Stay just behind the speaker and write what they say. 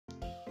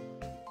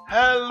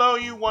Hello,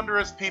 you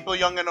wondrous people,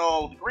 young and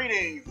old.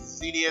 Greetings,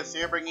 CDS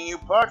here, bringing you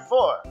part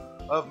 4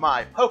 of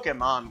my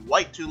Pokemon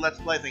White 2 Let's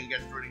Play. Thank you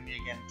guys for joining me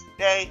again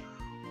today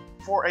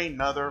for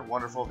another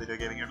wonderful video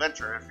gaming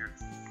adventure.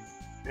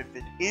 If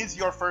it is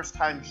your first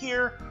time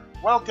here,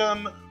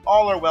 welcome.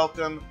 All are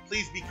welcome.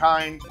 Please be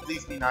kind,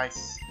 please be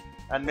nice,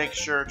 and make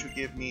sure to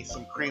give me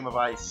some cream of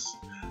ice.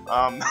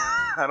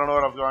 I don't know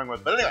what I'm going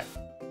with, but anyway.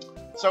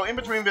 So in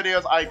between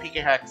videos, I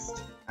PK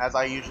Hexed, as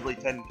I usually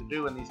tend to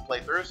do in these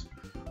playthroughs.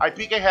 I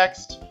PK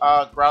Hexed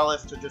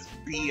Growlithe to just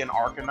be an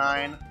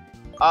Arcanine.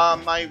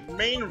 My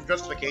main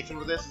justification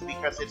for this is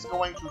because it's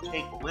going to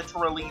take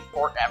literally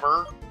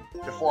forever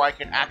before I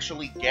can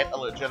actually get a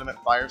legitimate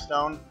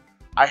Firestone.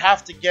 I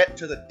have to get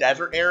to the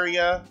desert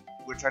area,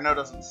 which I know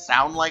doesn't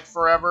sound like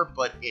forever,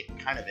 but it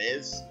kind of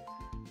is.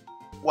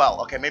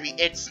 Well, okay, maybe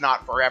it's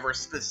not forever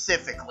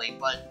specifically,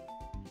 but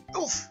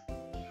oof.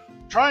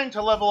 Trying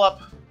to level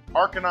up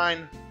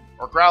Arcanine,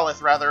 or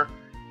Growlithe rather,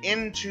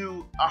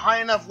 into a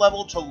high enough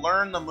level to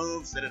learn the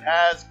moves that it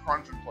has,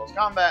 Crunch and Close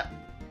Combat,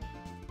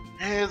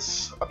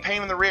 is a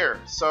pain in the rear.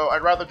 So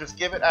I'd rather just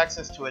give it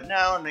access to it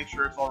now and make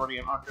sure it's already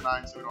an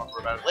Arcanine so we don't have to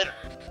worry about it later.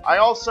 I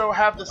also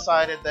have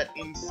decided that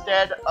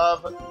instead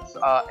of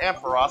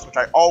Ampharos, which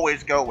I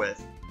always go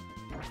with,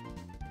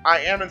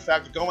 I am in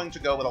fact going to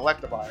go with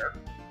Electivire.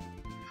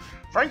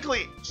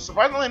 Frankly,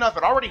 surprisingly enough,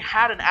 it already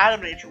had an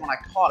Atom Nature when I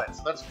caught it,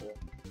 so that's cool.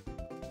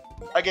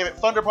 I gave it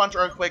Thunder Punch,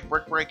 Earthquake,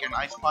 Brick Break, and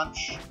Ice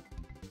Punch,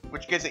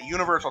 which gives it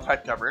universal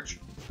type coverage.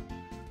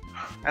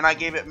 And I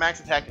gave it max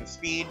attack and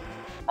speed.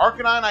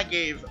 Arcanine I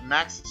gave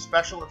max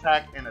special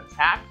attack and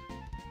attack.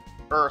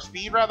 Or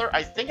speed, rather.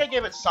 I think I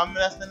gave it some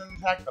investment in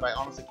attack, but I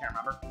honestly can't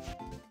remember.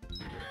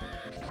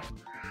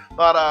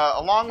 But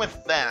along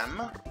with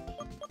them,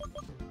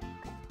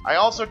 I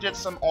also did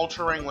some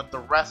altering with the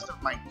rest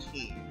of my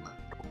team.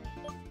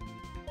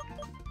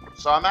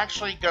 So I'm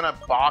actually gonna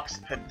box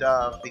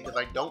Pidove because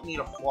I don't need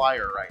a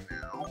flyer right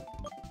now.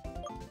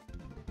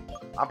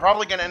 I'm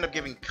probably going to end up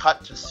giving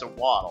Cut to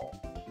Sewaddle.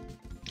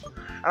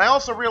 And I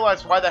also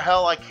realized why the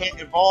hell I can't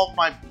evolve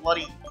my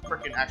bloody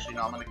frickin'... Actually,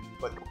 no, I'm going to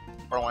put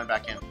Purloin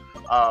back in.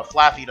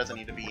 Flaffy doesn't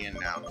need to be in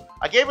now.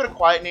 I gave it a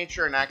Quiet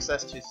Nature and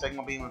access to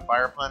Signal Beam and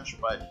Fire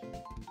Punch, but...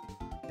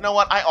 You know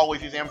what? I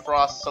always use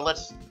Ampharos, so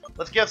let's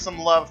give some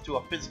love to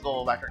a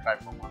physical electric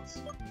type for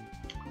once.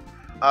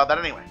 But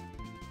anyway.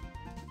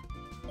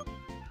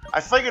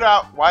 I figured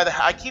out why the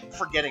hell... I keep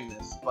forgetting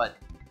this, but...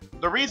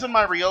 The reason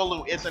my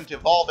Riolu isn't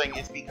evolving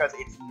is because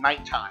it's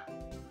nighttime.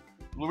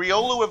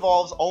 Riolu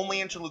evolves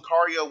only into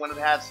Lucario when it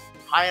has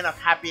high enough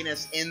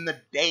happiness in the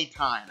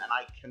daytime, and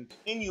I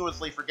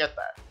continuously forget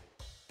that.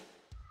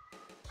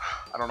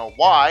 I don't know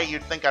why,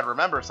 you'd think I'd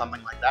remember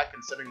something like that,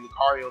 considering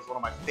Lucario is one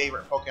of my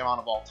favorite Pokemon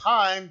of all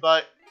time,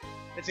 but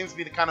it seems to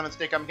be the kind of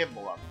mistake I'm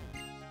capable of.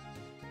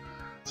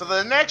 So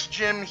the next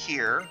gym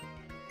here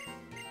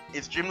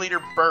is Gym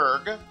Leader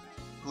Berg,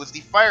 who is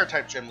the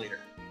Fire-type Gym Leader.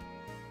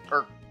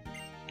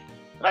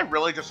 Did I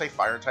really just say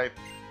Fire-type?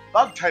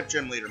 Bug-type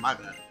Gym Leader, my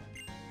bad.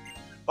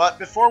 But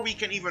before we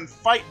can even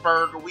fight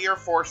Berg, we are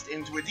forced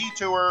into a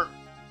detour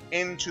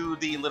into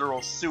the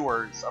literal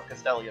sewers of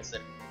Castelia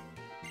City.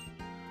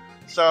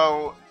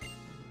 So,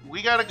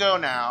 we gotta go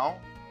now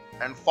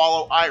and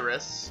follow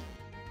Iris,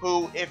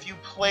 who, if you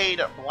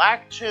played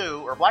Black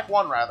 2, or Black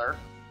 1 rather,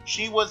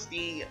 she was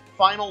the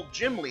final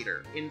gym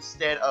leader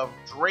instead of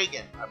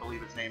Dragon, I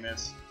believe his name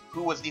is,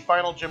 who was the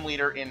final gym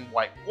leader in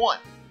White 1.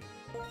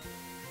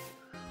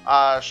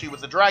 She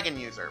was a dragon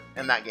user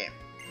in that game.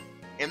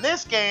 In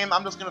this game,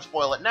 I'm just going to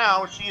spoil it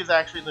now, she is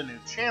actually the new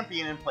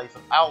champion in place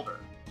of Alder.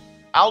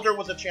 Alder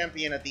was a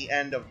champion at the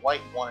end of White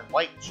 1 and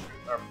Black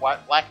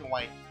and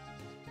White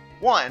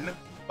 1,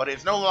 but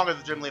is no longer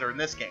the gym leader in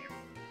this game.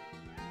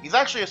 He's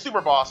actually a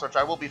super boss, which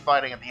I will be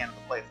fighting at the end of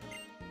the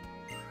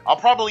playthrough. I'll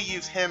probably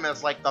use him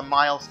as, like, the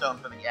milestone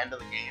for the end of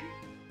the game,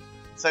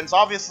 since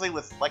obviously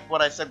with, like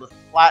what I said with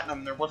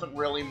Platinum, there wasn't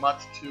really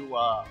much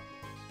to,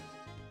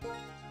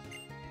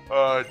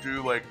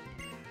 it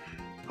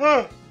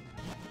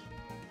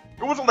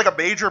wasn't like a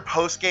major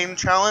post-game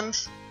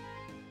challenge,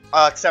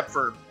 except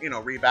for, you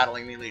know,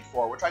 rebattling the Elite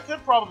Four, which I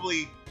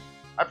probably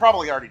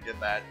already did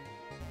that.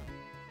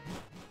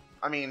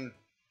 I mean,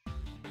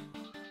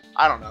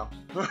 I don't know.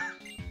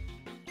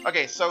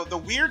 Okay, so the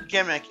weird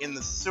gimmick in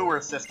the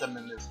sewer system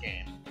in this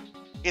game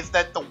is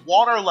that the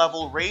water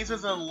level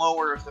raises and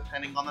lowers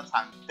depending on the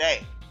time of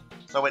day.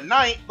 So at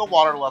night, the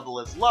water level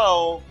is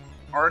low,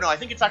 or no, I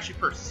think it's actually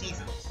per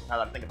seasons, now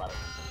that I think about it.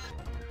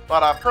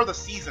 But per the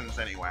seasons,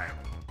 anyway.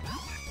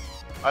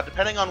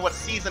 Depending on what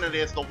season it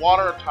is, the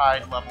water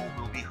tide level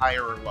will be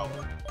higher or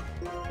lower.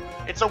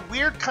 It's a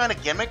weird kind of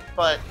gimmick,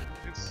 but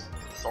it's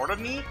sort of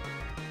neat.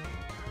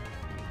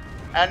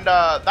 And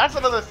that's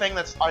another thing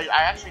that I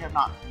actually have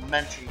not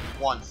mentioned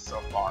once so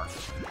far.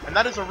 And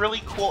that is a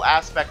really cool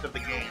aspect of the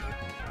game,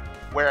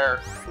 where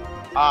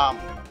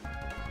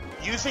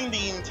using the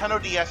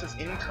Nintendo DS's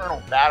internal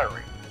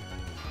battery,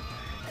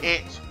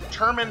 it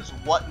determines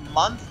what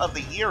month of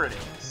the year it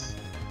is.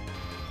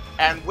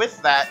 And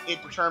with that,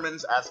 it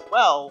determines as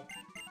well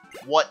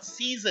what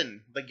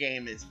season the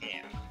game is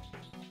in.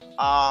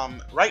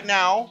 Right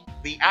now,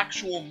 the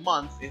actual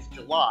month is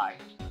July,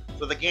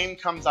 so the game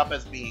comes up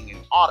as being in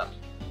autumn.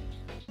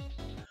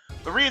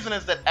 The reason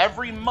is that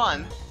every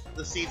month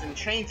the season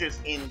changes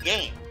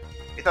in-game.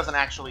 It doesn't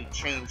actually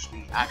change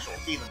the actual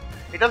season.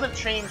 It doesn't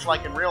change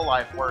like in real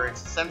life, where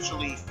it's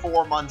essentially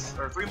 4 months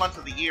or 3 months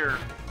of the year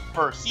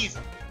per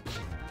season.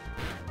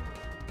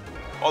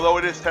 Although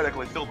it is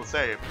technically still the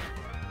same.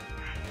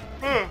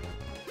 The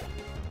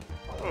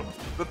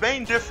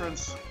main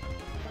difference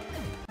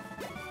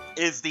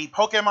is the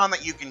Pokemon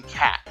that you can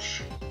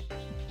catch.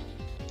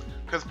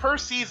 Because per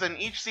season,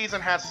 each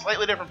season has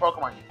slightly different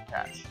Pokemon you can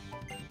catch.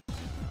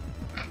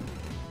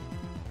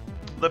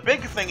 The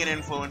big thing it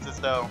influences,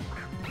 though,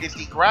 is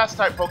the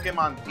Grass-type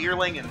Pokemon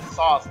Deerling and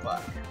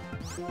Sawsbuck,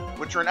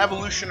 which are an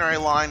evolutionary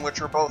line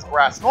which are both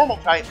Grass normal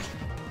types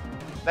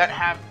that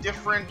have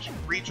different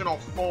regional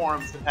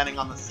forms depending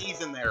on the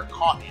season they're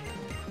caught in.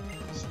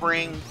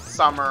 Spring,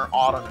 summer,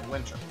 autumn, and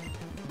winter.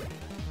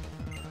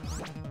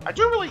 I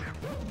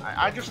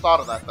just thought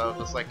of that, though.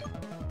 Just like,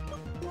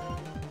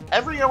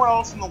 everywhere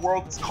else in the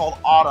world it's called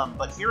autumn,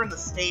 but here in the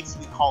States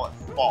we call it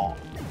fall.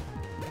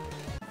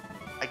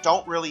 I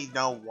don't really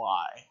know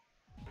why.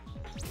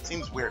 It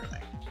seems weird to me.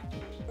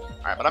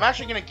 Alright, but I'm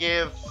actually going to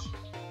give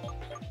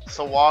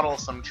Sawaddle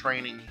some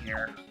training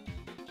here.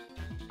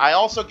 I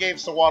also gave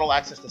Sawaddle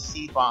access to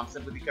Seed Bomb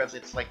simply because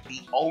it's like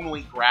the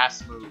only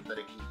grass move that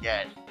it can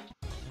get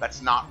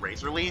that's not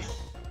Razor Leaf.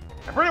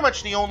 And pretty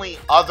much the only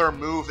other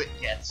move it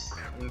gets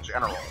in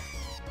general.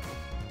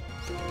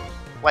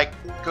 Like,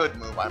 good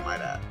move, I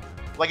might add.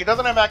 Like, it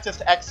doesn't have access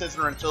to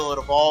X-Scissor until it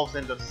evolves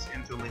into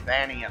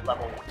Leavanny at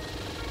level...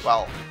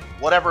 Well,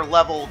 whatever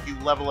level you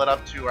level it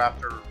up to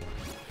after...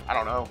 I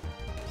don't know.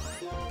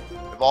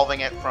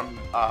 Evolving it from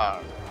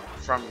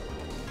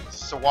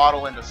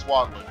Sawaddle into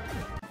Swaddling.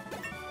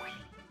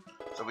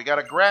 So we got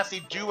a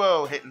grassy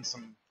duo hitting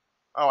some...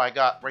 Oh, I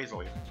got Razor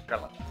Leaf.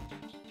 Gotta let that.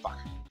 Fuck.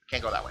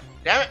 Can't go that way.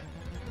 Damn it!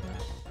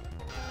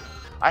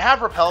 I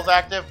have Repels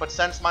active, but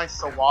since my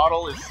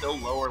Sawaddle is still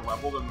lower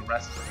level than the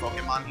rest of the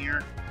Pokemon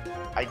here,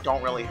 I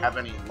don't really have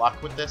any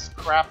luck with this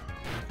crap.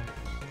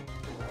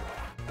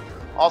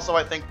 Also,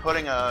 I think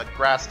putting a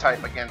Grass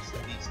type against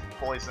these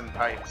Poison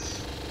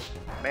types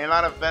may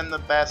not have been the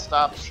best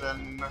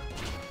option.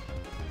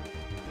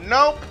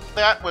 Nope,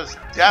 that was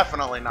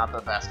definitely not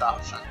the best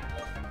option.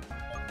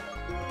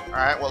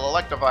 Alright, well,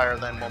 Electivire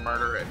then will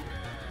murder it.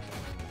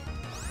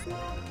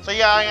 So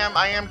yeah,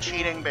 I am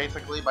cheating,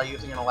 basically, by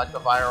using an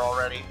Electivire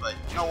already, but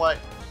you know what?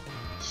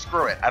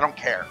 Screw it, I don't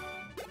care.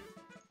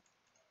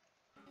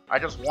 I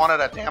just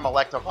wanted a damn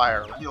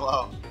Electivire, leave me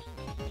alone.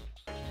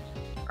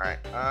 Alright,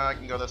 I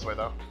can go this way,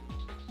 though.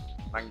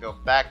 I can go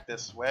back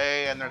this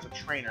way, and there's a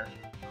trainer.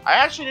 I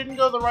actually didn't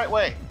go the right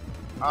way.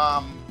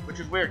 Which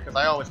is weird, because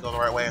I always go the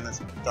right way in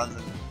this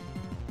dungeon.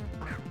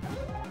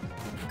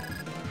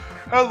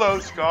 Hello,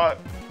 Scott.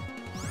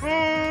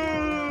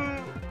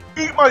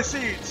 Eat my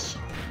seeds!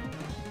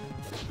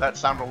 That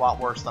sounded a lot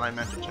worse than I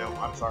meant it to.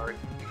 I'm sorry.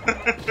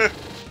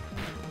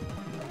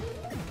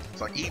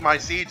 It's like, eat my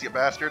seeds, you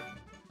bastard.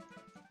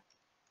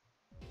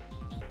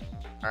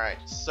 Alright,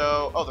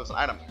 so... Oh, there's an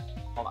item there.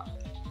 Hold on.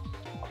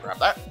 I'll grab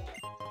that.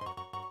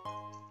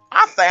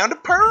 I found a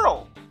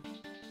pearl!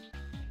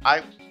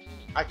 I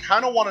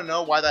kind of want to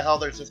know why the hell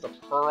there's just a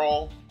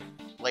pearl,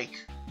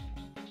 like,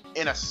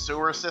 in a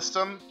sewer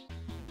system.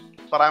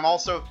 But I'm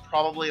also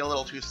probably a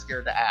little too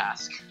scared to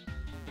ask.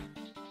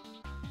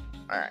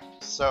 Alright,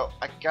 so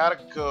I gotta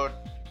go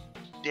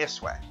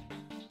this way.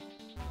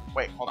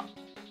 Wait, hold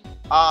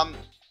on.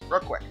 Real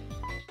quick.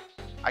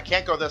 I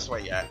can't go this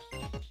way yet,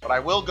 but I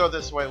will go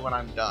this way when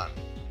I'm done.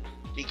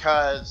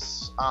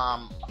 Because,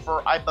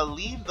 for, I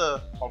believe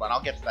the... Hold on,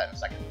 I'll get to that in a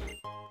second.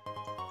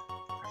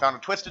 I found a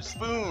Twisted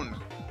Spoon.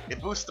 It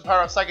boosts the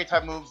power of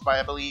Psychic-type moves by,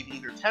 I believe,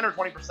 either 10 or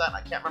 20%.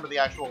 I can't remember the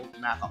actual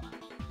math on that.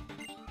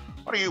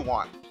 What do you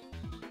want?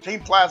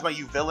 Team Plasma,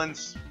 you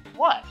villains.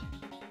 What?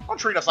 Don't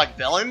treat us like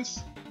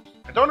villains.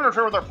 And don't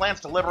interfere with our plans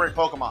to liberate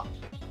Pokemon.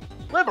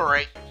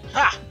 Liberate?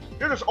 Ha!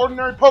 You're just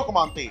ordinary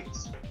Pokemon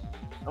thieves.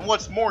 And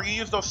what's more, you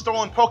use those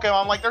stolen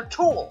Pokemon like they're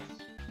tools.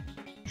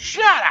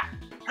 Shut up!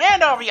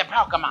 Hand over your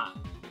Pokemon!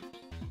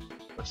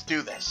 Let's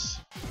do this.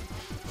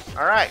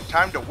 Alright,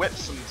 time to whip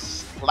some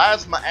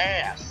plasma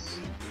ass.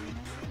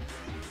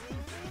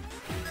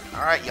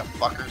 Alright, you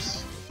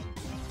fuckers.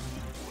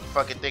 You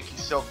fucking think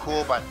he's so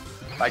cool by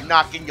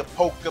knocking your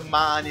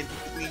Pokemon in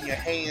between your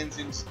hands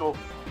and stuff.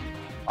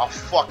 I'll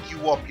fuck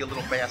you up, you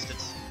little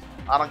bastards.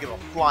 I don't give a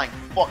flying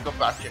fuck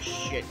about your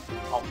shit.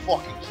 I'll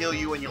fucking kill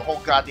you and your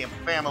whole goddamn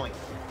family.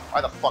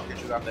 Why the fuck did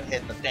you have to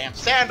hit the damn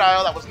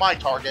Sandile? That was my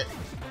target.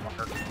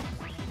 Fucker.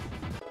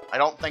 I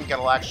don't think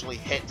it'll actually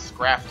hit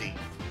Scrafty.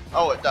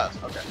 Oh, it does.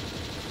 Okay.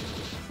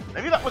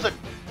 Maybe that was a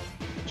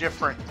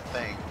different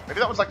thing. Maybe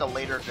that was like a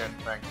later gen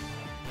thing.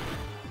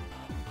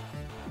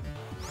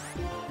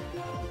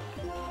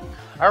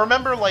 I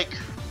remember, like,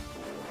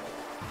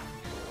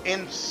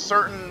 in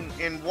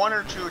one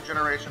or two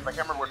generations, I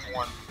can't remember which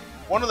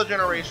one of the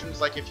generations,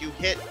 like, if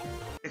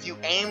if you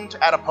aimed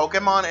at a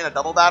Pokemon in a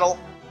double battle,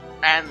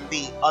 and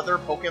the other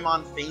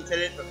Pokemon fainted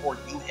it before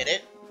you hit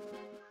it,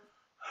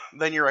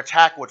 then your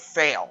attack would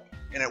fail,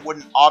 and it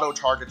wouldn't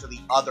auto-target to the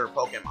other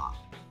Pokemon.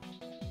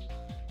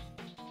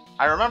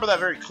 I remember that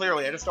very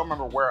clearly, I just don't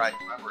remember where I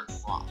remember it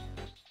from.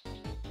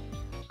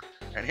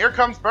 And here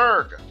comes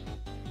Berg.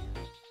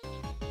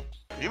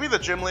 You be the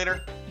gym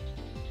leader?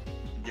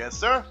 Yes,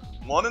 sir.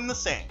 One and the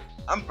same.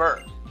 I'm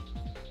Berg.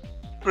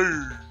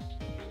 Berg.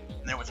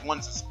 And there was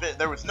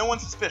no one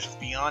suspicious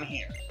beyond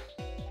here.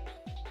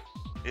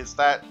 Is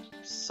that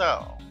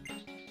so?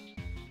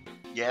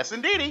 Yes,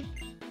 indeedy.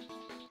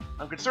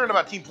 I'm concerned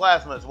about Team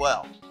Plasma as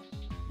well.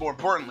 More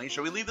importantly,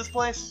 shall we leave this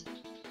place?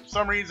 For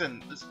some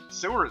reason, this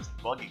sewer is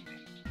bugging me.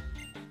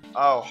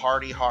 Oh,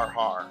 hardy har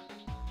har.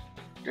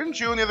 Didn't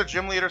you and the other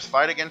gym leaders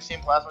fight against Team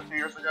Plasma 2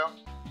 years ago?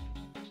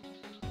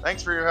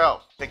 Thanks for your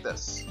help. Take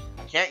this.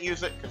 I can't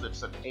use it because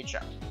it's an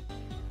HM.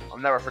 I'll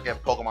never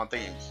forget Pokemon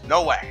themes.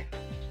 No way.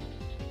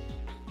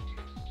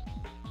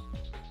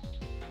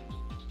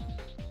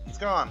 He's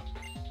gone.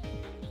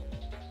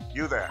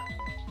 You there.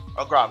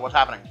 Oh god, what's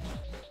happening?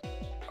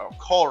 Oh,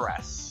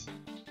 Colress.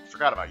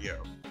 Forgot about you.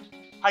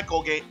 Hi,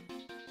 Colgate.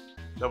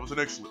 That was an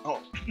excellent...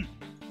 Oh.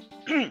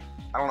 I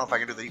don't know if I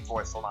can do the deep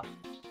voice. Hold on.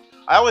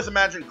 I always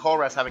imagine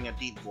Colress having a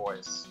deep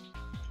voice.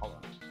 Hold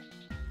on.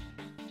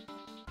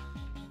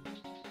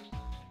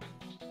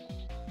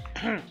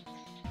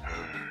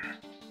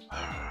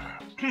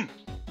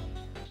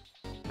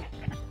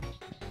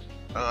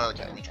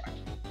 Okay, let me try.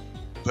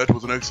 That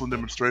was an excellent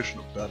demonstration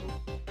of battle.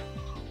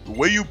 The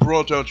way you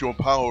brought out your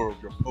power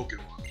of your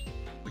Pokemon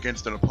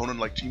against an opponent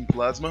like Team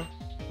Plasma?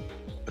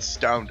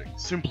 Astounding.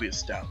 Simply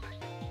astounding.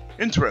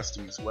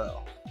 Interesting as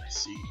well. I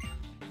see.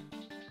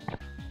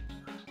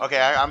 Okay,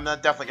 I'm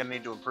definitely gonna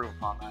need to improve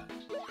upon that.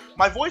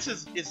 My voice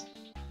is...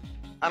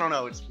 I don't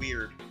know, it's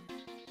weird.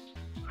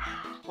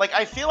 Like,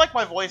 I feel like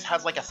my voice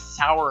has like a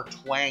sour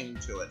twang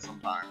to it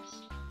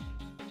sometimes.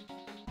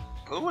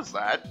 Who was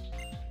that?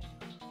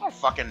 I don't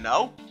fucking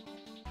know.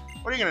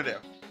 What are you gonna do?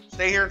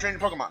 Stay here and train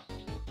your Pokemon?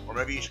 Or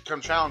maybe you should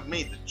come challenge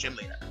me, the gym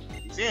leader.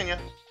 Keep seeing ya.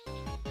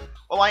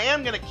 Well, I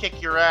am gonna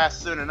kick your ass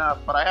soon enough,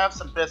 but I have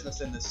some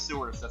business in this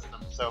sewer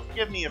system, so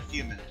give me a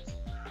few minutes.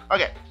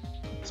 Okay,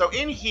 so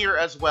in here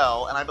as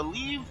well, and I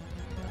believe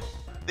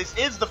this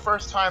is the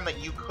first time that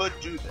you could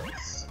do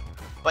this,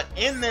 but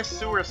in this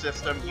sewer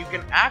system, you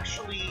can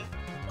actually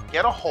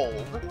get a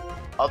hold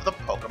of the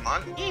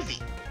Pokemon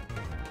Eevee.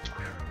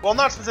 Well,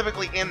 not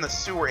specifically in the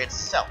sewer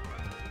itself,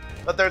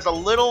 but there's a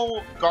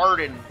little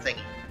garden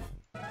thingy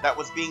that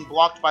was being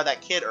blocked by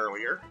that kid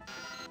earlier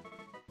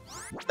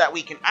that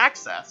we can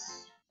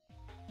access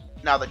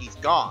now that he's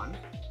gone.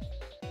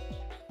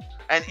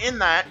 And in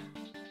that,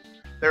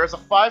 there is a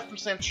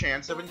 5%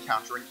 chance of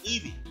encountering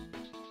Eevee.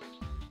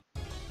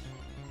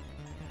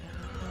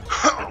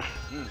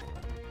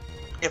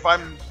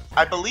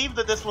 I believe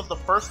that this was the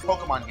first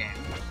Pokemon game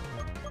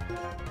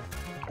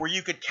where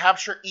you could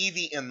capture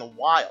Eevee in the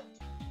wild.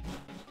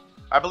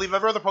 I believe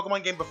every other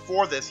Pokemon game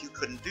before this, you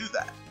couldn't do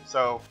that.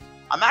 So,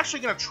 I'm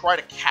actually going to try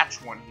to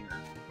catch one here.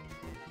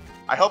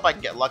 I hope I can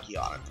get lucky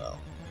on it, though.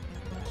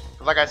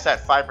 Because like I said,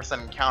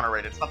 5% encounter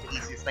rate, it's not the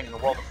easiest thing in the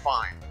world to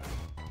find.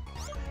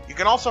 You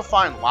can also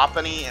find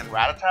Lopunny and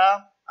Rattata,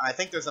 and I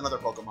think there's another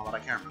Pokemon that I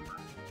can't remember.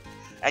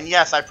 And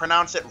yes, I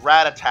pronounce it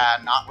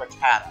Rattata, not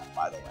Rattata,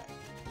 by the way.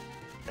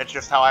 It's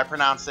just how I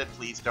pronounce it,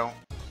 please don't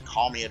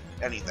call me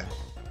anything.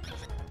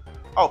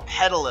 Oh,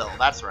 Petalil,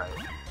 that's right.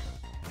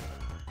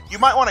 You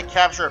might want to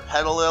capture a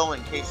Petalil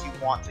in case you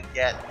want to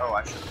get... Oh,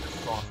 I should have just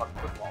thrown a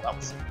fucking football. That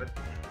was stupid.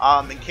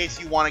 In case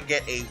you want to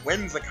get a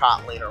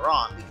Whimsicott later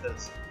on,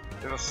 because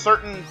there's a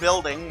certain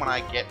building, when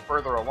I get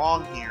further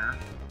along here,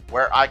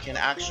 where I can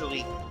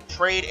actually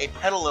trade a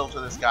Petalil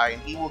to this guy,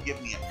 and he will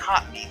give me a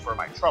Cottony for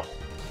my trouble.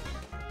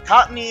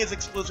 Cottony is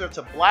exclusive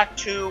to Black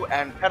 2,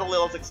 and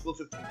Petalil is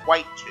exclusive to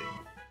White 2.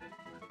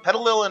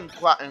 Petalil and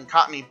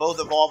Cottony both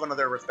evolve into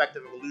their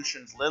respective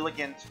evolutions,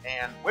 Lilligant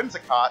and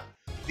Whimsicott,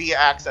 via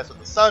access of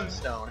the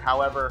Sunstone.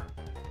 However,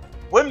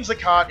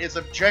 Whimsicott is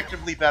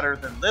objectively better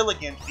than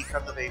Lilligant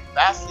because of a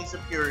vastly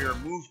superior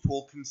move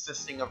pool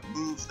consisting of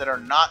moves that are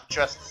not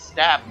just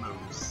stab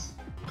moves.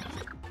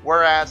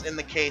 Whereas in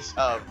the case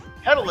of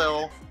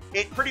Petalil,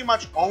 it pretty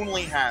much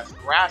only has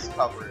grass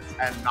coverage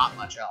and not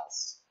much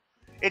else.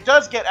 It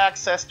does get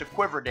access to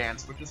Quiver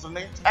Dance, which is an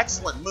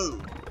excellent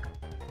move,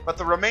 but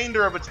the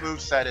remainder of its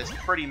moveset is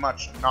pretty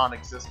much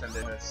non-existent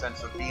in a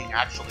sense of being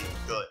actually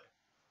good.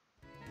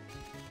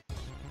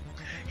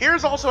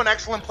 Here's also an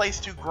excellent place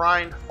to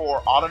grind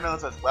for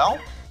Autonos as well,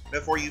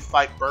 before you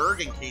fight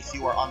Berg in case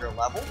you are under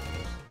level.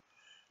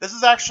 This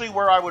is actually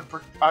where I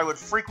would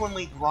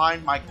frequently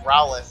grind my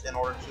Growlithe in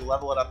order to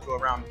level it up to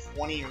around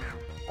 20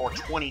 or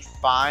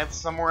 25,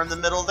 somewhere in the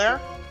middle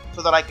there,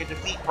 so that I could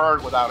defeat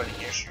Berg without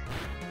any issue.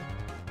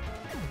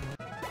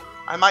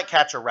 I might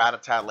catch a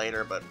Rattata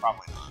later, but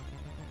probably not.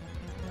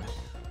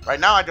 Right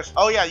now I just...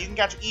 Oh yeah, you can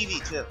catch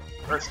Eevee too.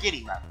 Or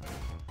Skitty, rather.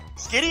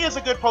 Skitty is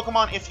a good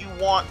Pokemon if you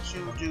want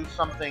to do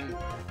something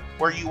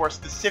where you are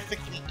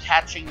specifically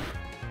catching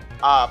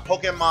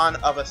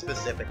Pokemon of a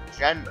specific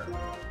gender.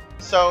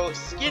 So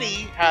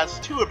Skitty has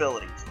two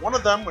abilities. One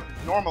of them, which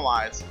is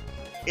Normalize,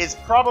 is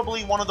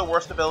probably one of the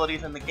worst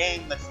abilities in the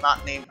game that's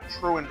not named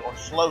Truant or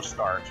Slow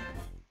Start,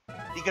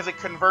 because it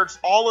converts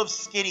all of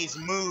Skitty's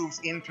moves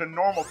into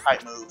normal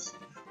type moves,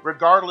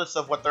 regardless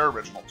of what their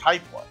original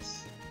type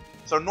was.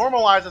 So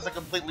Normalize is a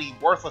completely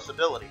worthless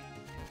ability.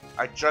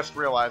 I just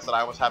realized that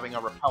I was having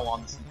a repel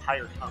on this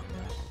entire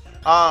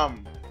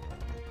time.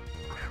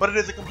 But it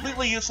is a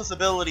completely useless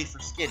ability for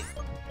Skitty.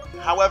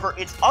 However,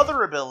 its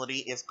other ability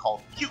is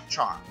called Cute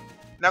Charm.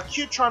 Now,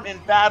 Cute Charm in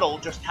battle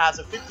just has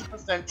a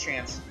 50%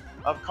 chance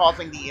of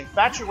causing the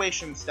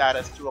infatuation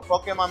status to a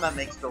Pokemon that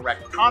makes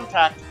direct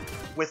contact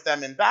with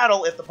them in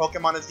battle if the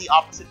Pokemon is the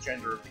opposite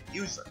gender of the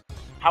user.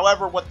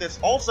 However, what this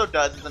also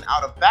does is an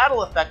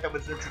out-of-battle effect that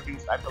was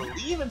introduced, I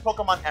believe, in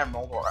Pokemon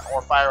Emerald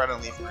or Fire Red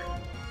and Leaf Green.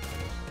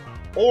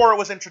 Or it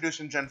was introduced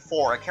in Gen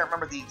 4. I can't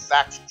remember the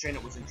exact gen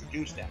it was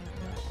introduced in.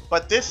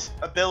 But this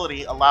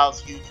ability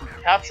allows you to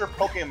capture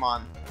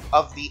Pokemon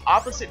of the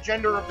opposite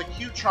gender of the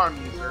Cute Charm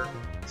user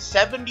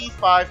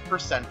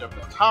 75% of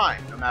the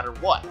time, no matter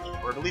what.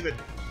 Or I believe it's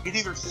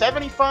either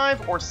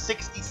 75 or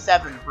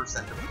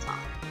 67% of the time.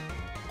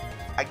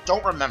 I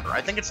don't remember.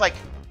 I think it's like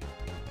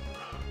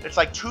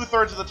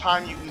 2/3 of the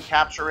time you can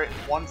capture it,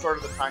 1/3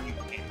 of the time you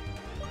can't.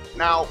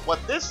 Now,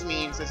 what this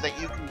means is that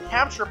you can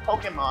capture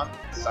Pokemon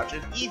such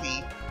as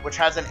Eevee, which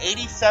has an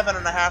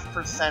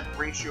 87.5%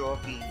 ratio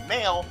of being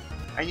male,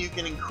 and you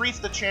can increase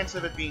the chance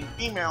of it being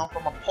female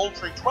from a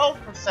paltry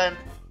 12%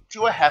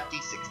 to a hefty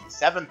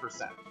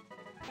 67%.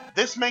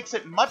 This makes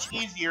it much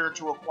easier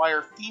to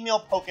acquire female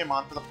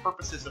Pokemon for the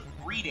purposes of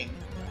breeding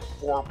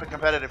for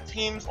competitive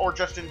teams, or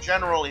just in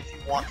general if you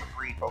want to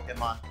breed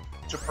Pokemon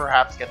to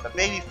perhaps get the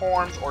baby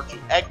forms or to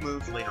egg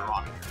moves later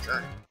on in your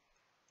journey.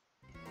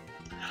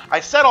 I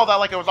said all that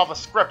like it was off a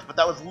script, but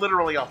that was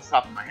literally off the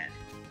top of my head.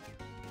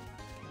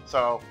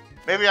 So,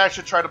 maybe I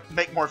should try to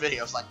make more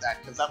videos like that,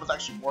 because that was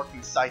actually more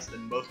concise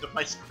than most of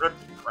my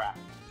scripted crap.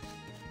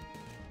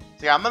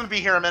 So yeah, I'm going to be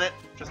here a minute,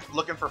 just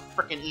looking for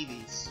frickin'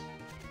 Eevees.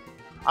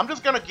 I'm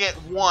just going to get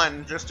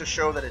one just to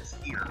show that it's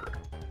here.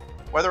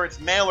 Whether it's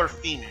male or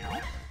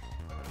female.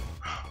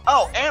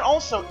 Oh, and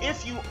also,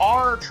 if you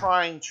are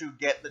trying to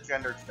get the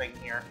gendered thing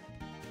here,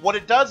 what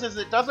it does is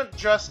it doesn't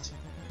just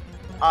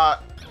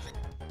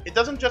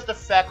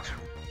affect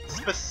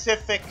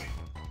specific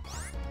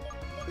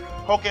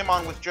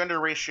Pokemon with gender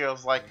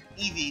ratios like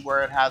Eevee,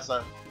 where it has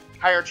a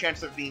higher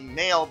chance of being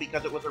male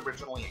because it was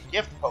originally a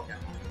gift Pokemon.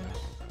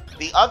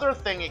 The other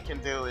thing it can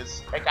do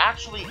is it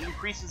actually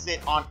increases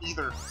it on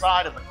either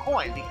side of the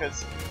coin,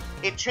 because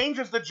it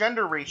changes the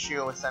gender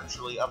ratio,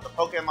 essentially, of the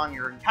Pokemon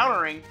you're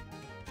encountering.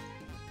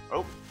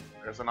 Oh,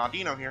 there's an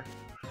Audino here.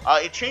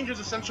 It changes,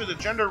 essentially, the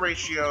gender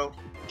ratio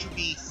to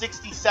be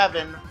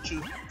 67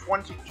 to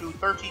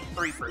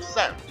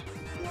 33%,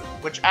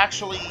 which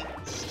actually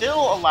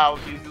still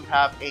allows you to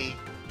have a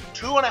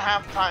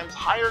 2.5 times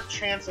higher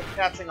chance of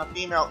catching a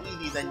female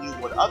Eevee than you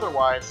would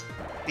otherwise,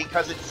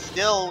 because it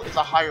still is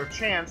a higher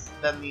chance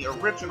than the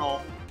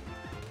original,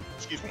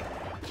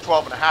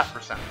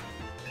 12.5%.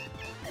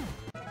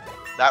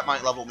 That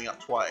might level me up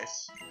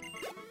twice.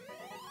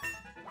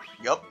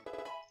 Yup.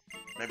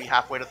 Maybe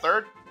halfway to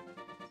third?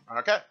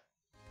 Okay.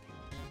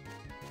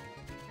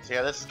 So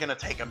yeah, this is gonna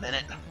take a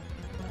minute.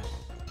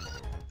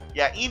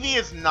 Yeah, Eevee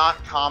is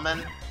not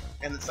common,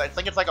 and I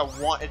think it's like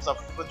it's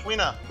between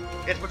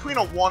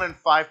a 1 and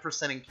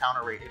 5%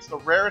 encounter rate. It's the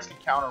rarest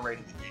encounter rate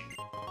in the game.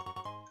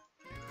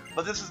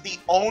 But this is the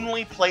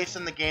only place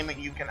in the game that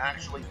you can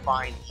actually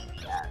find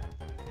Eevee at.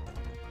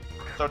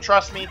 So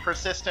trust me,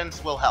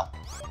 persistence will help.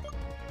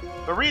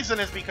 The reason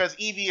is because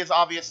Eevee is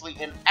obviously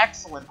an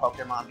excellent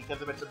Pokemon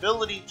because of its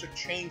ability to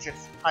change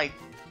its type,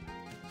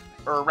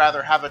 or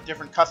rather have a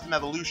different custom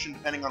evolution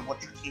depending on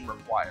what your team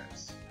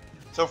requires.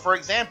 So for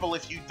example,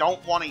 if you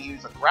don't want to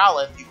use a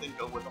Growlithe, you can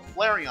go with a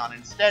Flareon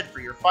instead for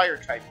your fire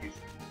type user.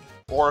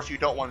 Or if you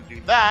don't want to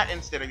do that,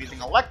 instead of using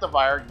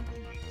Electivire, you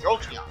can use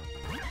Jolteon.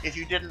 If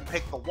you didn't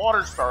pick the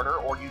water starter,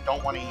 or you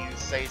don't want to use,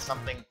 say,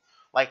 something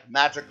like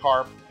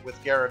Magikarp with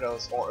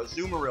Gyarados or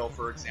Azumarill,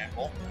 for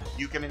example,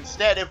 you can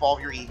instead evolve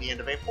your Eevee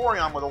into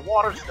Vaporeon with a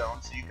Water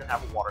Stone, so you can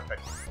have a water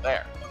type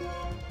there.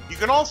 You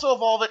can also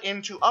evolve it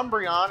into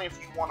Umbreon if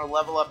you want to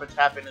level up its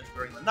happiness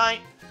during the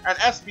night, and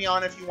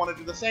Espeon if you want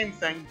to do the same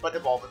thing, but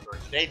evolve it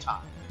during the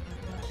daytime.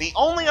 The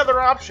only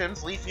other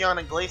options, Leafeon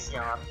and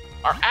Glaceon,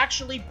 are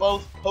actually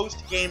both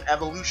post-game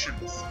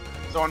evolutions.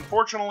 So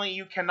unfortunately,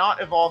 you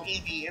cannot evolve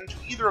Eevee into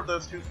either of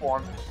those two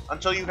forms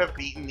until you have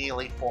beaten the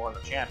Elite Four of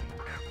the champion.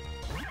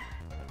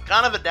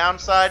 Kind of a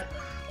downside,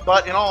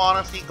 but in all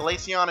honesty,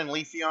 Glaceon and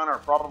Leafeon are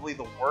probably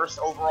the worst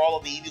overall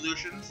of the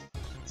evolutions,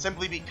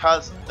 simply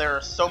because there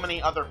are so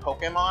many other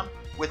Pokemon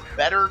with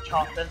better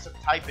offensive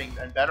typings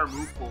and better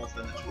move pools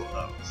than the two of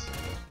those.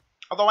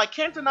 Although I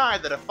can't deny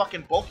that a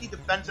fucking bulky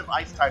defensive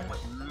ice type with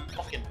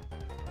fucking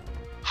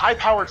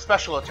high-powered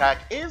special attack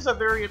is a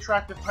very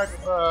attractive type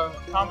of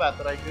combat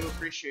that I do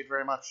appreciate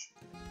very much.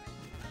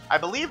 I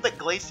believe that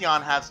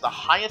Glaceon has the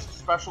highest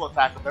special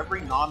attack of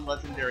every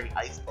non-legendary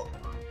ice Pokemon.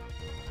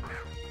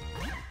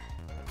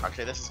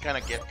 Actually, this is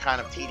gonna get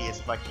kind of tedious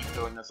if I keep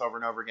doing this over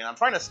and over again. I'm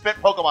trying to spit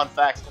Pokemon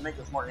facts to make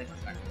this more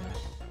interesting.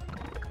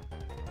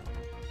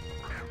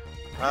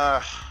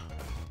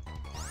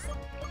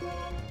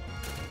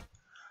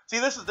 See,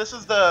 this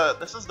is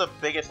the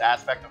biggest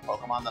aspect of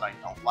Pokemon that I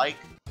don't like,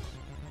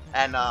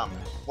 and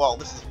well,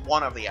 this is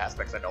one of the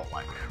aspects I don't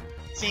like.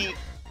 See,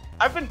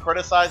 I've been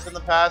criticized in the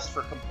past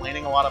for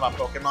complaining a lot about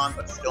Pokemon,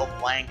 but still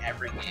playing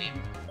every game.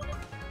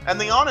 And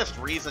the honest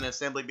reason is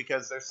simply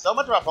because there's so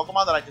much about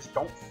Pokemon that I just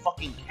don't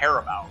fucking care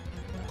about.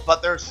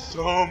 But there's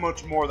so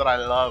much more that I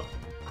love.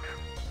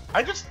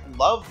 I just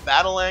love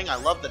battling, I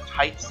love the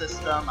type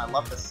system, I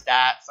love the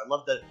stats, I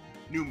love the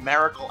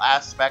numerical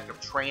aspect of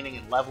training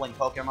and leveling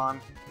Pokemon.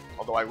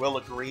 Although I will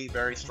agree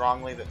very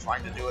strongly that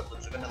trying to do it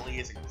legitimately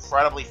is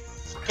incredibly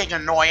fucking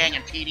annoying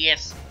and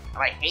tedious,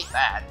 and I hate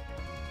that.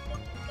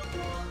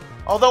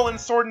 Although in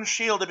Sword and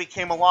Shield it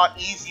became a lot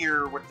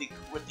easier with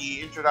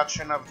the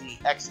introduction of the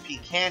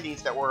XP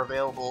candies that were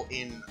available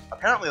in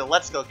apparently the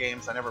Let's Go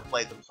games. I never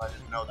played them, so I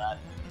didn't know that.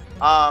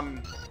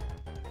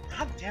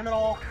 God damn it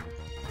all.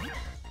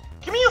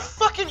 Give me a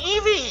fucking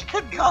Eevee!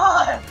 Good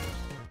God!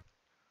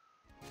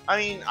 I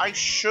mean, I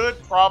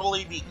should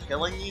probably be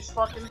killing these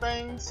fucking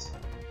things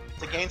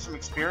to gain some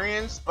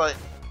experience, but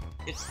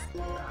it's...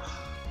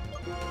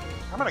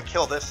 I'm gonna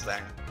kill this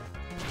thing.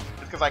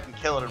 Just because I can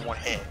kill it in one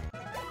hit.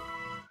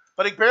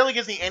 But it barely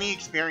gives me any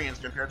experience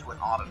compared to an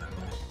Audino.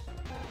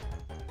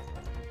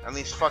 And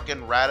these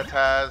fucking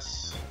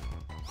Rattatas.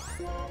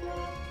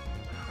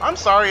 I'm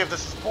sorry if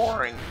this is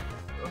boring.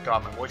 Oh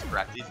god, my voice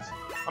cracked, Jesus.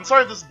 I'm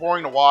sorry if this is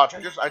boring to watch.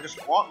 I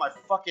just want my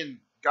fucking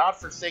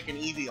godforsaken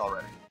Eevee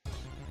already.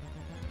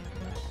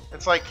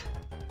 It's like,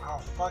 oh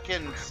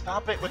fucking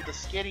stop it with the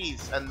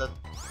Skitties and the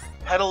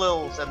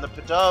Petalils and the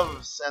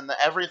Pidovs and the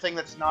everything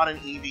that's not an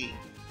Eevee.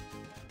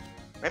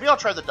 Maybe I'll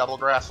try the Double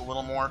Grass a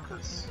little more,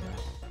 because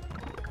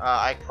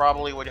I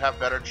probably would have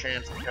better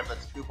chance because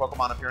that's 2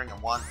 Pokemon appearing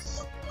at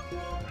once.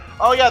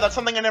 Oh yeah, that's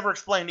something I never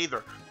explained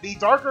either. The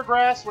Darker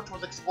Grass, which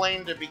was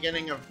explained at the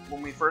beginning of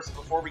when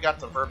before we got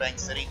to Burbank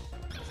City,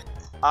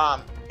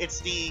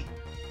 it's the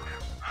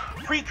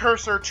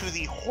precursor to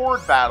the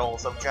Horde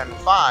battles of Gen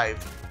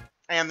 5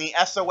 and the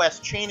SOS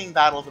chaining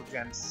battles of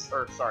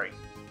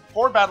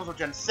Horde battles of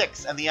Gen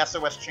 6 and the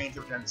SOS chains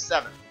of Gen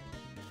 7.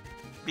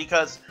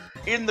 Because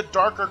in the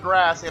Darker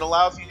Grass, it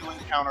allows you to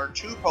encounter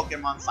 2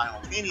 Pokemon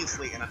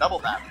simultaneously in a double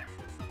battle,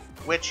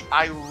 which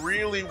I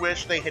really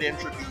wish they had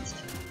introduced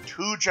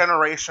 2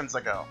 generations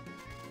ago.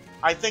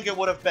 I think it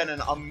would have been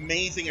an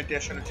amazing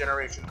addition to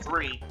Generation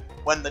 3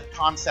 when the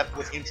concept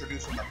was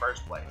introduced in the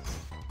first place.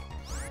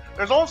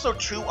 There's also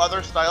 2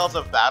 other styles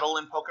of battle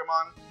in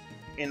Pokemon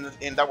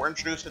that were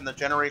introduced in the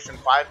Generation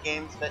 5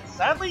 games that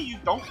sadly you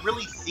don't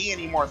really see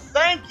anymore.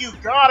 Thank you,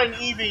 God, an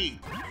Eevee!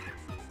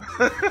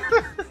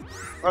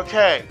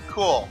 Okay,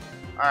 cool.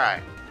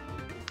 Alright.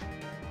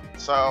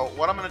 So,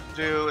 what I'm gonna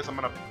do is I'm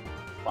gonna...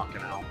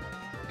 Fucking hell.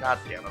 God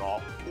damn it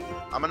all.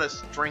 I'm gonna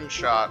String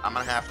Shot, I'm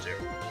gonna have to.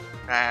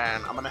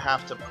 And I'm gonna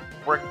have to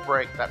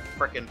break that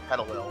frickin'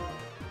 Petalil.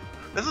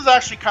 This is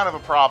actually kind of a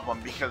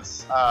problem,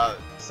 because,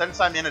 since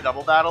I'm in a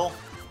double battle,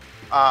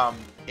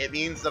 it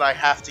means that I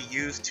have to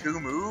use 2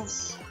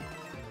 moves.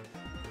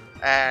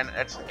 And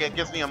it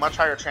gives me a much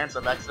higher chance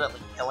of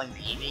accidentally killing the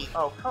Eevee.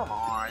 Oh, come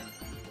on.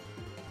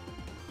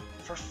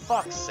 For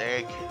fuck's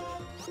sake.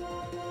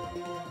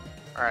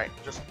 Alright,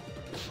 just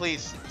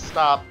please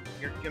stop.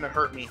 You're gonna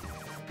hurt me.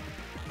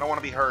 I don't want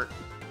to be hurt.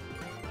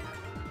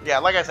 Yeah,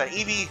 like I said,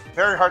 Eevee,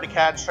 very hard to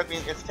catch.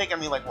 It's taken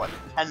me like, what,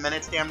 10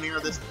 minutes damn near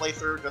this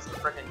playthrough just to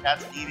frickin'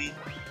 catch an Eevee.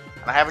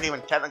 And I haven't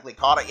even technically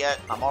caught it yet.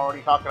 I'm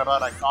already talking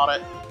about I caught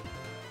it.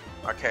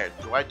 Okay,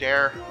 do I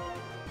dare?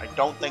 I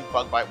don't think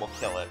Bug Bite will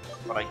kill it,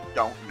 but I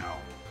don't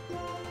know.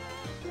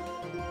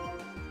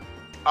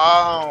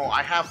 Oh,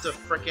 I have to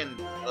frickin'...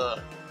 Ugh.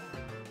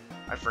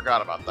 I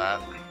forgot about that.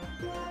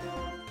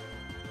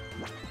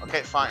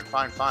 Okay, fine,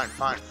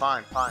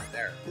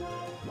 there.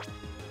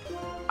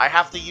 I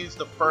have to use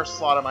the first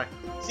slot of my...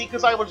 See,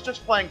 because I was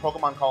just playing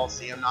Pokemon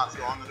Colosseum not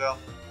too long ago,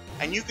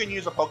 and you can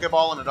use a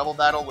Pokeball in a double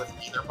battle with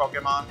either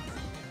Pokemon.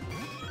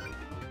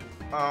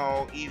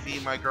 Oh,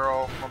 Eevee, my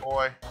girl, my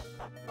boy.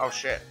 Oh,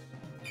 shit.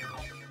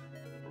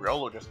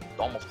 Riolo just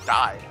almost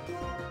died.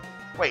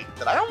 Wait,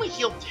 did I only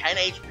heal 10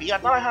 HP? I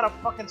thought I had a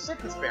fucking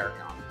sickness berry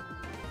on.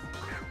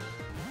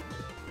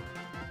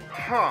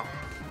 Huh.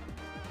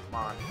 Come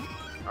on.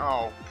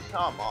 Oh,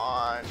 come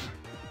on.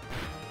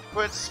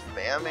 Quit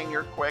spamming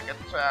your quick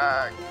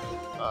attack.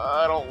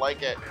 I don't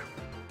like it.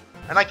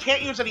 And I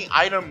can't use any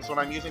items when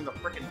I'm using the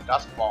frickin'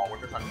 Dust Ball,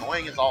 which is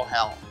annoying as all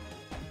hell.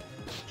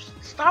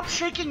 Stop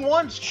shaking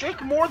once!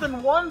 Shake more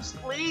than once,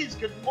 please!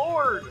 Good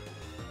lord!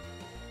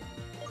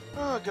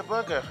 Oh,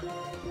 Gabugga.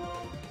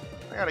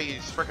 I gotta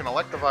use frickin'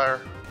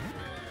 Electivire.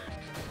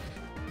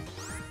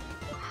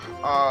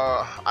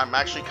 I'm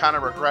actually kind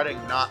of regretting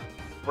not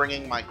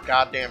bringing my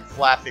goddamn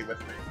Flaffy with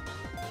me.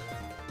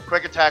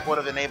 Quick Attack would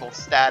have enabled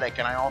Static,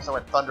 and I also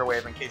had Thunder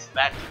Wave in case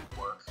that didn't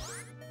work.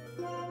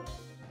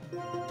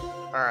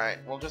 Alright,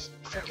 well just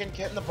frickin'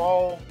 get in the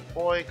ball,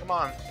 boy, come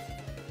on.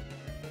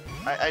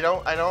 I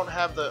don't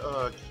have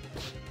the,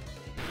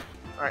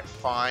 Alright,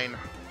 fine.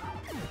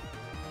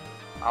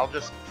 I'll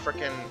just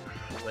frickin'...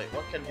 Wait,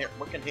 what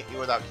can hit you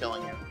without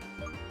killing you?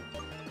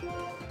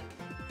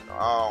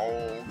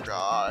 Oh,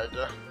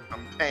 God.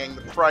 I'm paying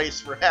the price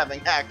for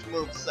having hacked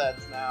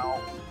movesets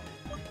now.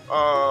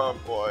 Oh,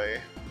 boy.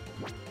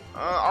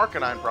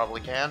 Arcanine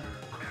probably can.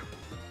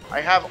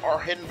 I have our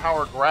Hidden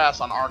Power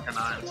Grass on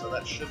Arcanine, so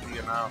that should be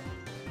enough.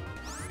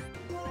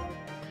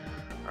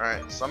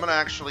 Alright, so I'm gonna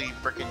actually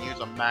frickin' use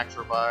a Max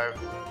Revive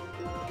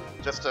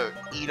just to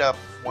eat up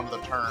one of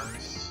the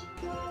turns.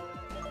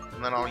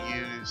 And then I'll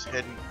use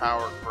Hidden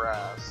Power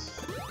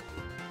Grass.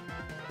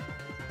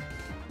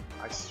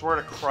 I swear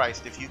to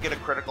Christ, if you get a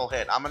critical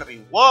hit, I'm gonna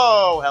be...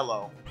 Whoa!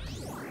 Hello!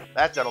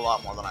 That did a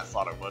lot more than I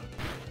thought it would.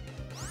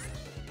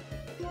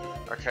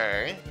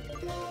 Okay.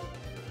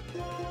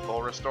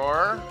 Full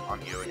Restore on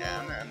you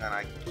again, and then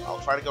I'll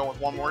try to go with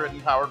one more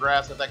Hidden Power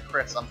Grass. If that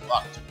crits, I'm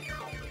fucked.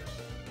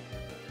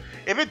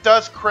 If it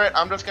does crit,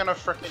 I'm just gonna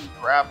frickin'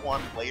 grab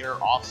one later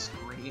off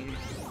screen.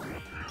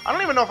 I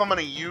don't even know if I'm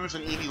gonna use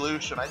an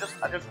Evolution. I just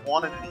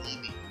wanted an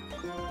Eevee.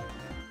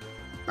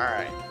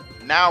 Alright,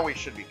 now we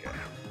should be good.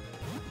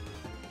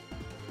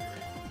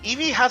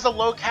 Eevee has a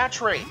low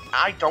catch rate.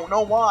 I don't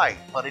know why,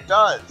 but it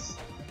does.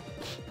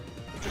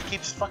 It just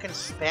keeps fucking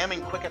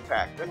spamming Quick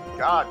Attack. Good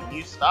God, can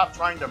you stop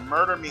trying to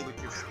murder me with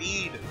your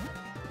speed?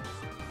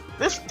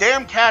 This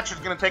damn catch is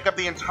gonna take up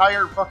the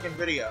entire fucking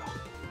video.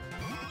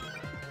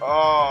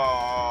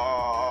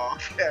 Oh,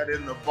 get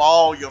in the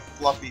ball, you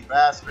fluffy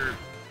bastard.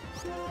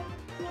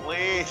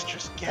 Please,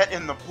 just get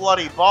in the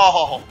bloody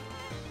ball.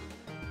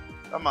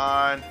 Come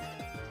on.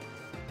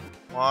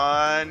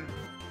 1,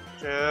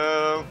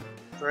 2,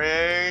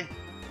 3.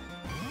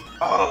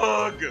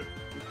 Ugh!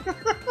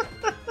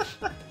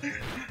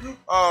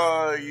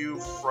 Oh, you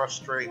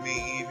frustrate me,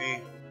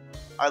 Eevee.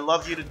 I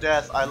love you to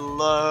death. I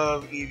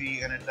love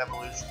Eevee and its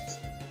evolutions.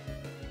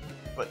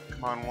 But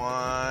come on,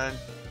 1,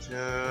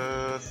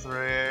 2,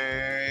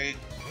 3.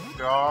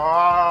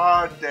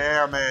 God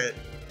damn it.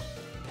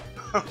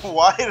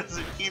 Why does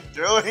it keep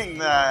doing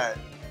that?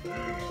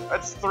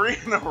 That's 3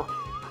 in a row.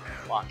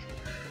 Fuck.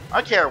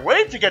 I can't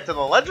wait to get to the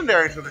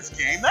legendaries for this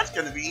game. That's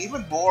gonna be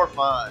even more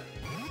fun.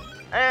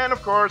 And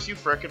of course, you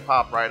frickin'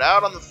 pop right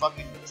out on the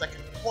fucking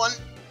second one.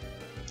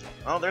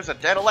 Oh, there's a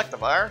dead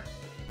Electivire.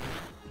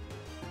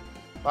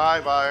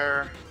 Bye,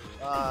 Fire.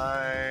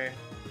 Bye.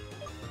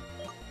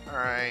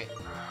 Alright.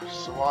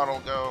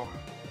 Swaddle go.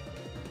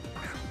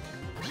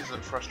 This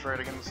isn't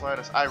frustrating in the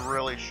slightest. I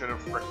really should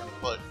have frickin'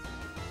 put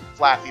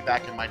Flaffy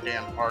back in my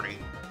damn party.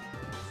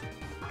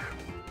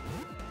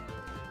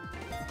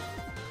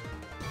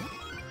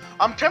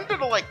 I'm tempted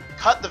to, like,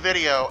 cut the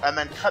video and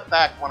then cut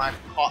back when I've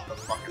caught the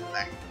fucking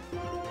thing.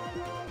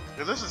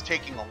 Because this is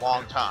taking a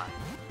long time.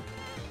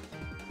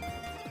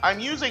 I'm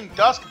using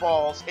Dusk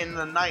Balls in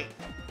the night.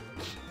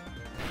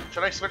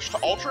 Should I switch to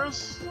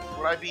Ultras?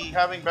 Would I be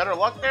having better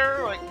luck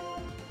there? Like,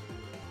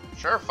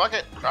 sure, fuck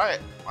it. Try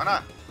it. Why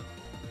not?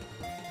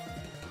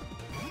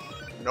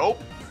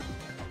 Nope.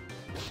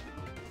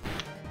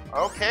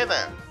 Okay,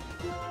 then.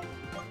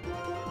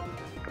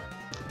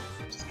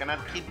 Just gonna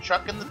keep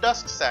chucking the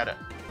Dusks at it.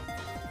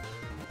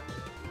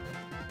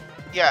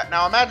 Yeah,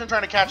 now imagine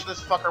trying to catch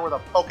this fucker with a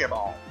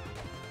Pokeball.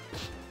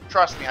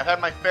 Trust me, I've had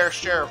my fair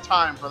share of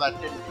times where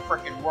that didn't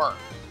frickin' work.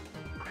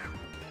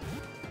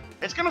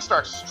 It's gonna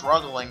start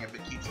struggling if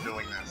it keeps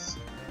doing this.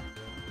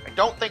 I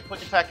don't think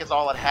Quick Attack is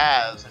all it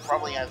has. It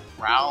probably has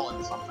Growl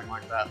and something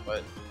like that,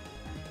 but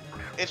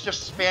it's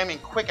just spamming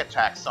Quick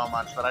Attack so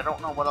much that I don't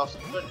know what else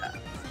it could have.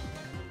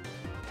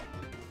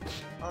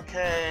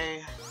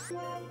 Okay.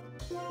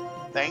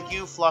 Thank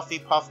you, Fluffy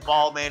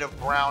Puffball made of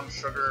brown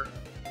sugar.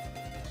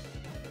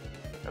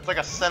 It's like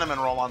a cinnamon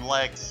roll on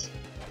legs.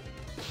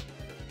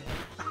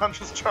 I'm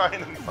just trying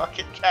to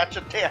fucking catch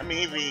a damn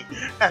Eevee,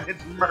 and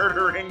it's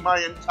murdering my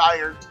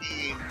entire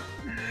team.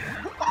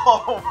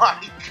 Oh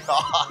my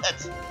god.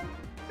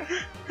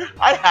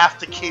 I have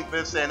to keep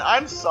this in.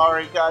 I'm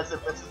sorry, guys,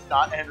 if this is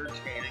not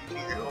entertaining to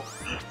you,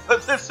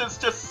 but this is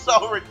just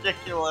so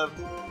ridiculous.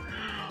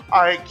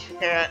 I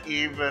can't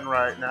even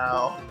right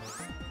now.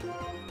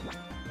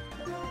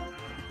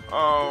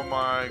 Oh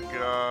my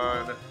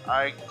god.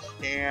 I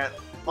can't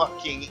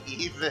fucking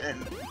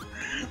even.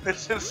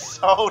 This is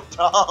so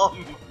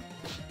dumb.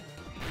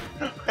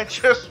 I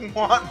just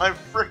want my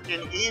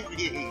freaking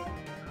Eevee.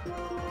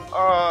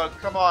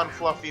 Come on,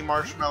 Fluffy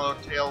Marshmallow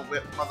Tail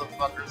Whip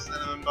motherfucker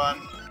Cinnamon Bun.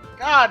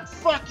 God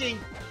fucking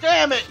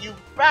damn it, you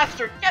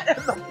bastard! Get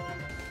in the...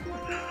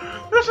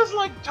 This is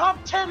like top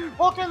 10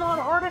 Pokemon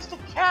hardest to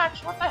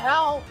catch. What the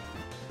hell?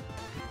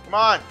 Come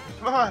on,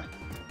 come on.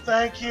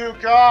 Thank you,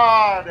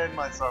 God, and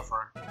my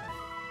suffering.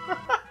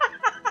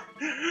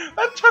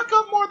 That took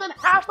up more than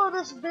half of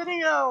this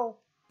video.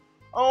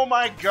 Oh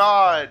my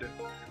god.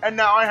 And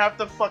now I have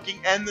to fucking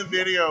end the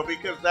video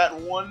because that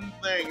one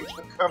thing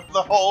took up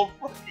the whole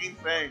fucking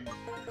thing.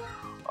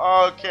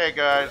 Okay,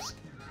 guys.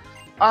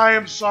 I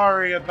am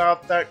sorry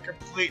about that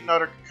complete and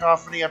utter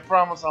cacophony. I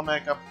promise I'll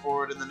make up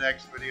for it in the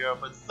next video.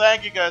 But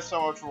thank you guys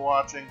so much for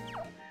watching.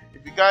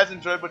 If you guys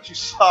enjoyed what you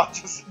saw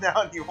just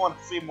now and you want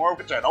to see more,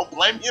 which I don't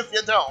blame you if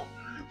you don't,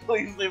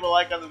 please leave a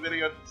like on the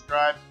video and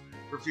subscribe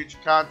for future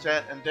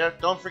content. And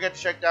don't forget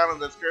to check down in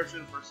the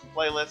description for some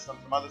playlists and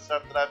some other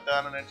stuff that I've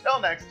done. And until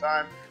next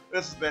time,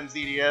 this has been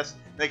ZDS,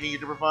 making you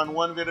super fun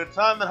one video at a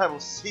time, and I will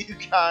see you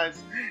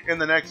guys in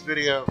the next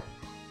video.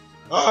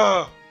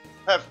 Have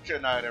a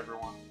good night,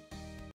 everyone.